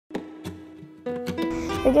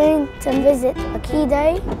We're going to visit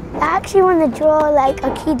OKIDO. I actually want to draw like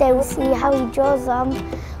OKIDO, see how he draws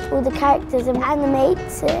all the characters and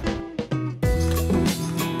animates it.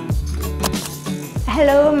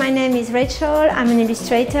 Hello, my name is Rachel. I'm an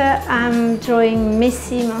illustrator. I'm drawing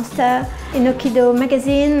Messi Monster in OKIDO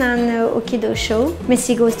magazine and OKIDO show.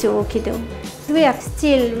 Messi goes to OKIDO. We are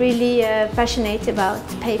still really passionate about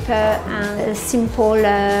paper and simple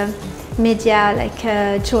media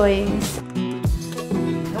like drawings.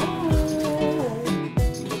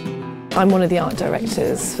 I'm one of the art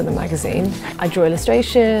directors for the magazine. I draw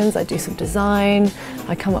illustrations, I do some design,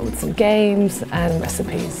 I come up with some games and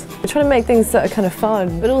recipes. We're trying to make things that are kind of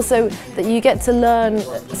fun, but also that you get to learn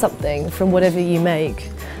something from whatever you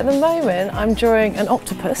make. At the moment, I'm drawing an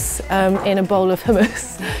octopus in a bowl of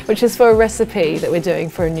hummus, which is for a recipe that we're doing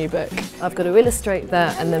for a new book. I've got to illustrate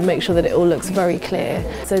that and then make sure that it all looks very clear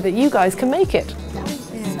so that you guys can make it.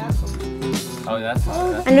 Oh, that's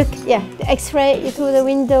and look, yeah, the X-ray through the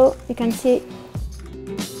window, you can see.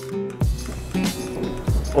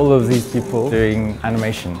 all of these people doing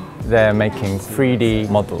animation. They're making 3D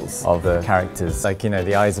models of the characters. Like, you know,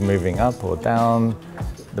 the eyes are moving up or down,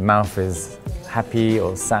 the mouth is happy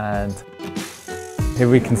or sad. Here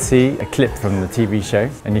we can see a clip from the TV show,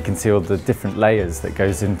 and you can see all the different layers that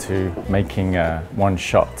goes into making one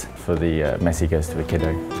shot for the Messi Goes to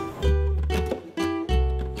OKIDO.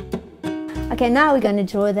 Okay, now we're going to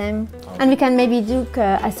draw them, and we can maybe do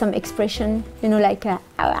some expression, you know, like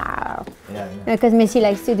because Messi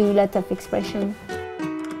likes to do a lot of expression.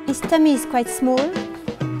 His tummy is quite small.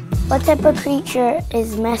 What type of creature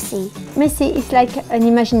is Messi? Messi is like an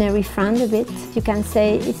imaginary friend a bit. You can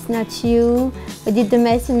say it's not you who did the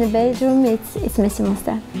mess in the bedroom, it's Messi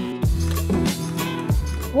Monster.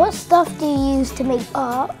 What stuff do you use to make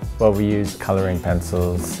art? Well, we use colouring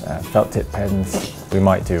pencils, felt tip pens. We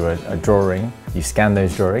might do a drawing. You scan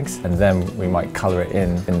those drawings and then we might colour it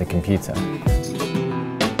in the computer.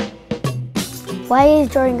 Why is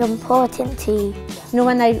drawing important to you? You know,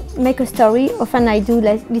 when I make a story, often I do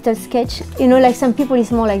like little sketch. You know, like some people,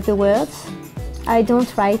 it's more like the words. I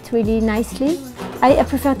don't write really nicely. I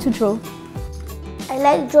prefer to draw. I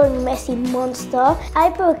like drawing Messi Monster. I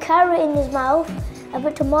put a carrot in his mouth, I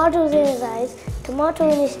put tomatoes in his eyes, tomato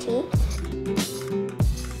in his cheek.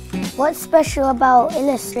 What's special about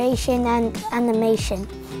illustration and animation?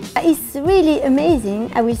 It's really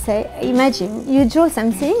amazing, I will say. Imagine you draw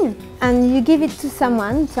something and you give it to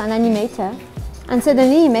someone, to an animator, and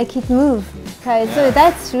suddenly you make it move. Okay, so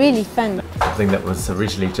that's really fun. Something that was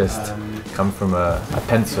originally just come from a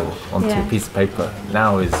pencil onto a piece of paper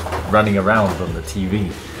now is running around on the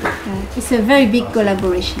TV. It's a very big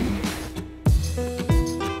collaboration.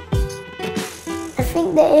 I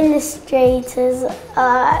think the illustrators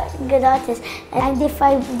are good artists, and if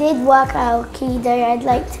I did work at OKIDO, I'd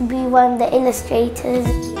like to be one of the illustrators.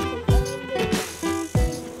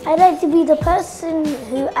 I'd like to be the person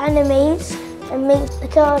who animates and makes the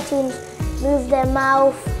cartoons move their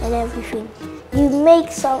mouth and everything. You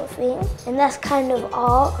make something, and that's kind of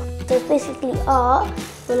art. So it's basically art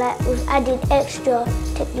with added extra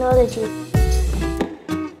technology.